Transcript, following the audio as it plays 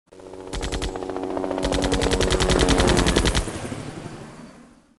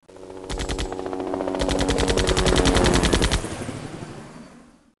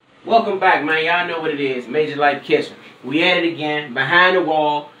Welcome back, man. Y'all know what it is. Major Life Kitchen. We at it again, behind the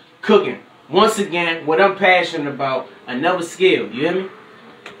wall, cooking. Once again, what I'm passionate about, another skill. You hear me?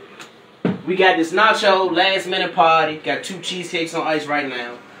 We got this Nacho last minute party. Got 2 cheesecakes on ice right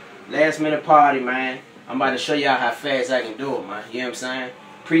now. Last minute party, man. I'm about to show y'all how fast I can do it, man. You know what I'm saying?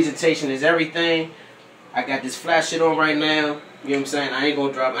 Presentation is everything. I got this flash shit on right now. You know what I'm saying? I ain't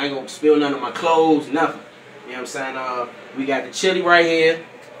gonna spill none of my clothes, nothing. You know what I'm saying? We got the chili right here.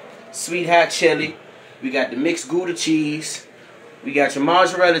 Sweet hot chili. We got the mixed Gouda cheese. We got your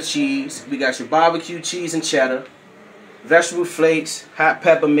mozzarella cheese. We got your barbecue cheese and cheddar. Vegetable flakes, hot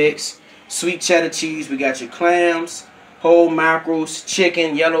pepper mix, sweet cheddar cheese. We got your clams, whole mackerels,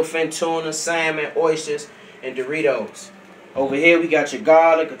 chicken, yellowfin tuna, salmon, oysters, and Doritos. Over here we got your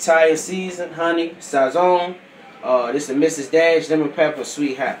garlic, Italian season, honey, sazon. This is Mrs. Dash, lemon pepper,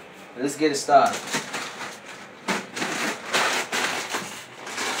 sweet hot. Let's get it started.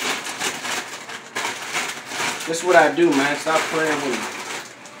 This is what I do, man. Stop playing with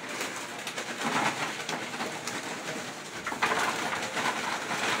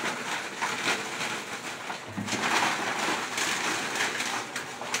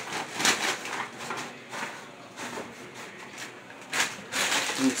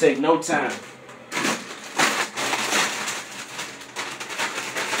me. You take no time.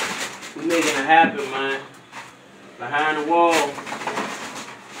 We're making it happen, man. Behind the wall.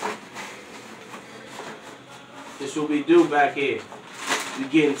 This is what we do back here. We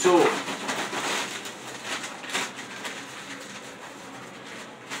get into it.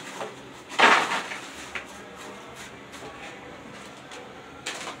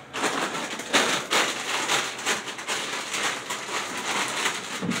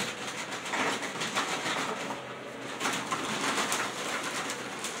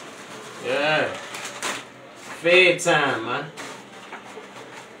 Yeah. Fed time, man.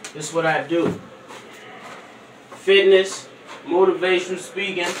 This is what I do. Fitness, motivational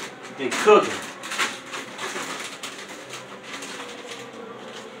speaking, and cooking.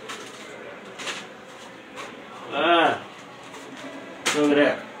 Look at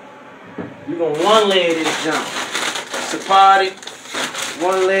that. We gonna one leg this jump. It's a party.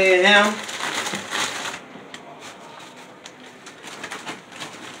 One leg him.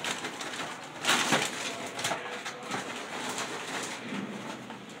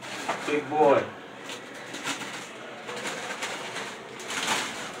 Big boy.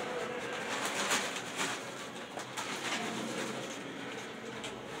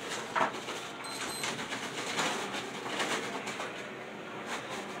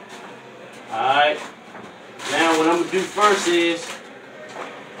 Alright, now what I'm going to do first is,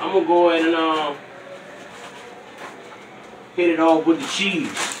 I'm going to go ahead and hit it off with the cheese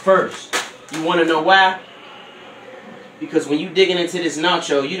first. You want to know why? Because when you digging into this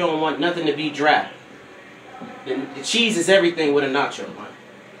nacho, you don't want nothing to be dry. The cheese is everything with a nacho, man.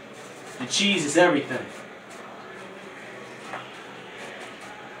 The cheese is everything.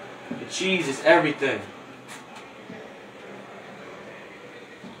 The cheese is everything.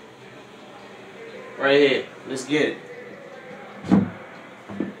 Right here. Let's get it.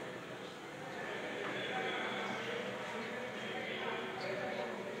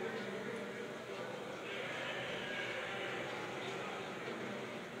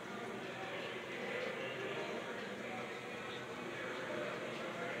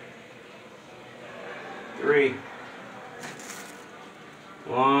 Three.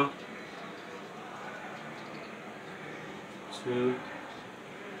 1. 2.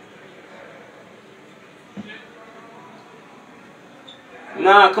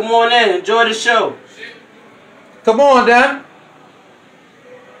 Nah, come on in. Enjoy the show. Come on, Dan.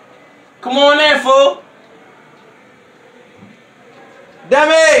 Come on in, fool.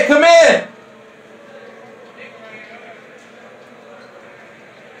 Demi, come in.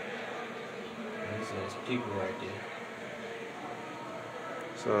 There's people right there.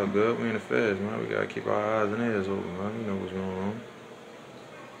 It's all good. We in the feds, man. We gotta keep our eyes and ears open, man. You know what's going on.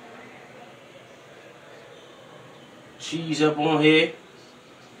 Cheese up on here.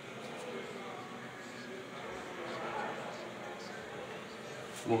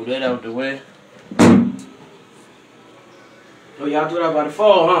 Move that out the way. Oh, y'all thought I was about to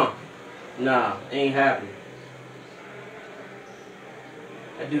fall, huh? Nah, ain't happening.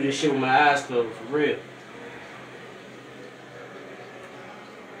 I do this shit with my eyes closed, for real.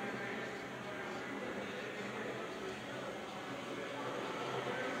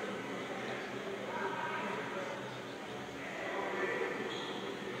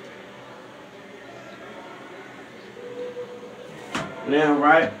 Now,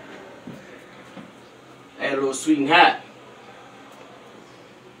 right? Add a little sweet and hot.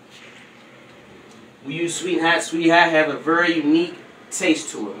 We use sweet and hot. Sweet and hot have a very unique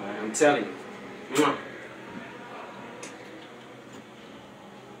taste to it, man. I'm telling you. Mwah.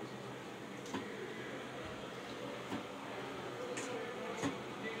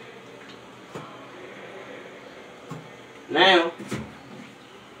 Now,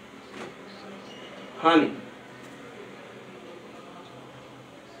 honey.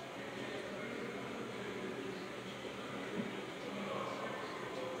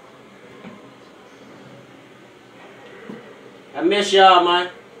 I miss y'all, man.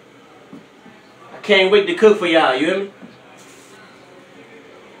 I can't wait to cook for y'all, you hear me?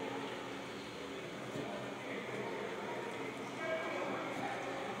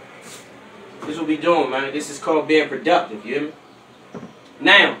 This is what we doing, man. This is called being productive, you hear me?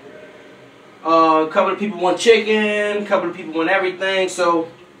 Now, a couple of people want chicken, a couple of people want everything, so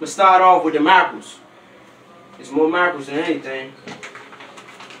we'll start off with the mackerels. It's more mackerels than anything.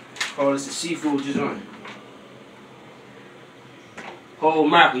 Call this the seafood just on it. Whole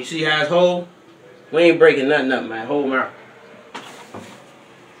mackerel. You see how it's whole? We ain't breaking nothing up, man. Whole mackerel.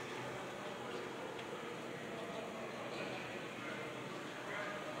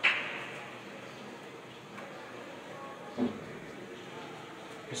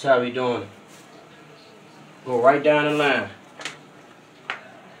 That's how we doing it. Go right down the line.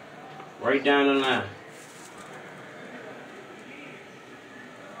 Right down the line.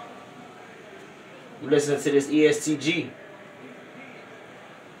 Listen to this ESTG.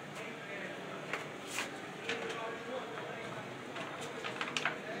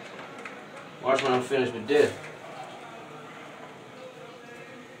 Watch when I'm finished with this.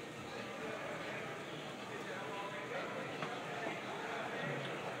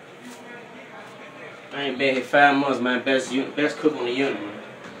 I ain't been here 5 months, man. Best cook on the unit, man.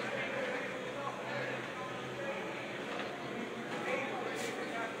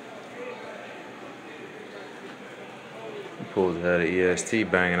 Supposed to have the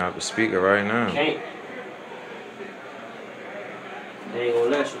EST banging out the speaker right now. Can't. They ain't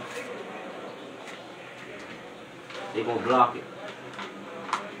gonna let you. They gonna block it.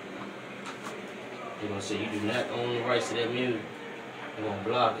 They gonna say you do not own the rights to that music. They gonna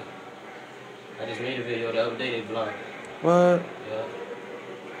block it. I just made a video the other day, they blocked it. What?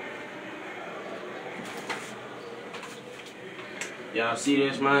 Yeah. Y'all see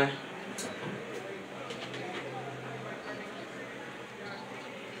this, man? Just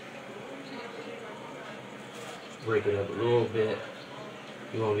break it up a little bit.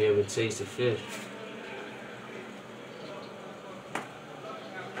 You won't be able to taste the fish.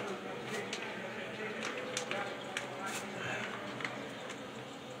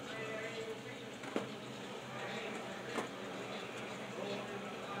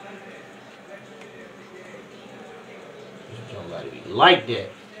 Somebody be like that.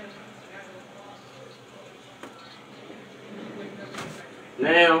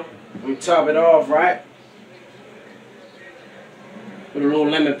 Now, we top it off, right? With a little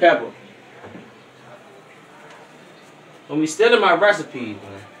lemon pepper. When we still in my recipes,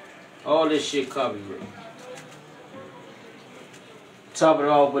 man, all this shit copyright. Top it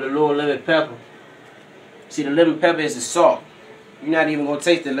off with a little lemon pepper. See, the lemon pepper is the salt. You're not even gonna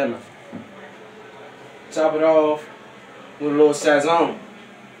taste the lemon. Top it off with a little sazon.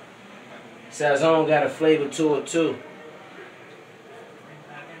 Sazon got a flavor to it too.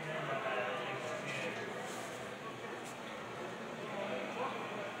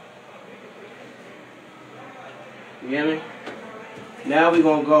 You hear me? Now we're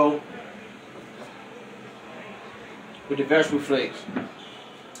gonna go with the vegetable flakes.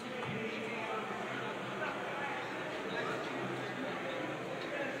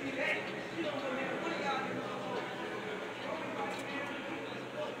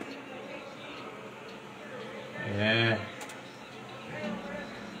 Yeah.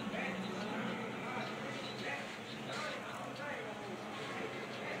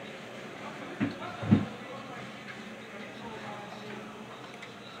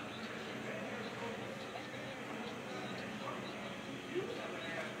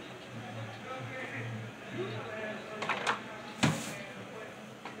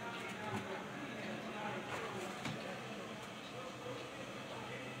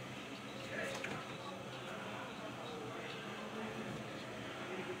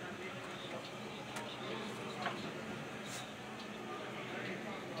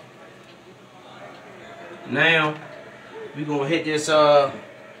 Now we gonna hit this got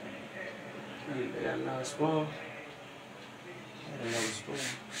another spoon. Got another spoon.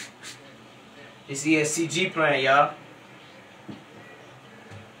 It's ESCG playing, y'all.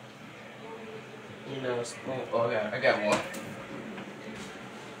 You know, spoon. Oh, I got one.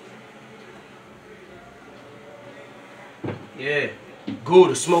 Yeah.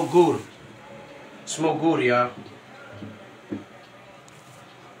 Gouda, smoked Gouda. Smoked Gouda, y'all.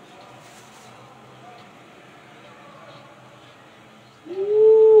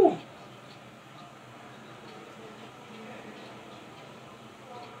 Woo.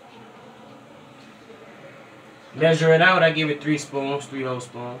 Measure it out, I give it 3 spoons, 3 whole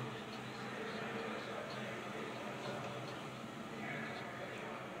spoons.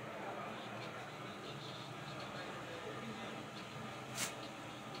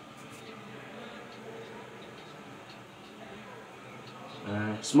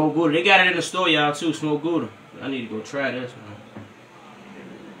 Smoked Gouda. They got it in the store, y'all, too. Smoked Gouda. I need to go try this, man.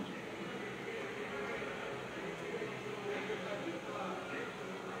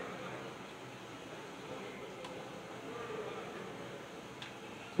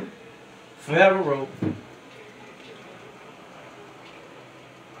 Forever rope.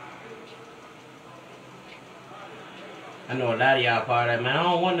 I know a lot of y'all part of that, man. I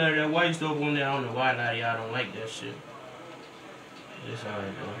don't want none of that white stuff on there. I don't know why a lot of y'all don't like that shit. It's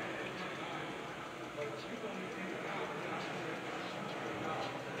alright,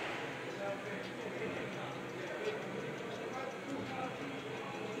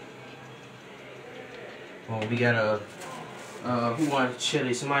 though. Oh, we got a, who wants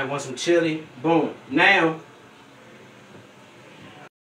chili? Somebody wants some chili? Boom. Now,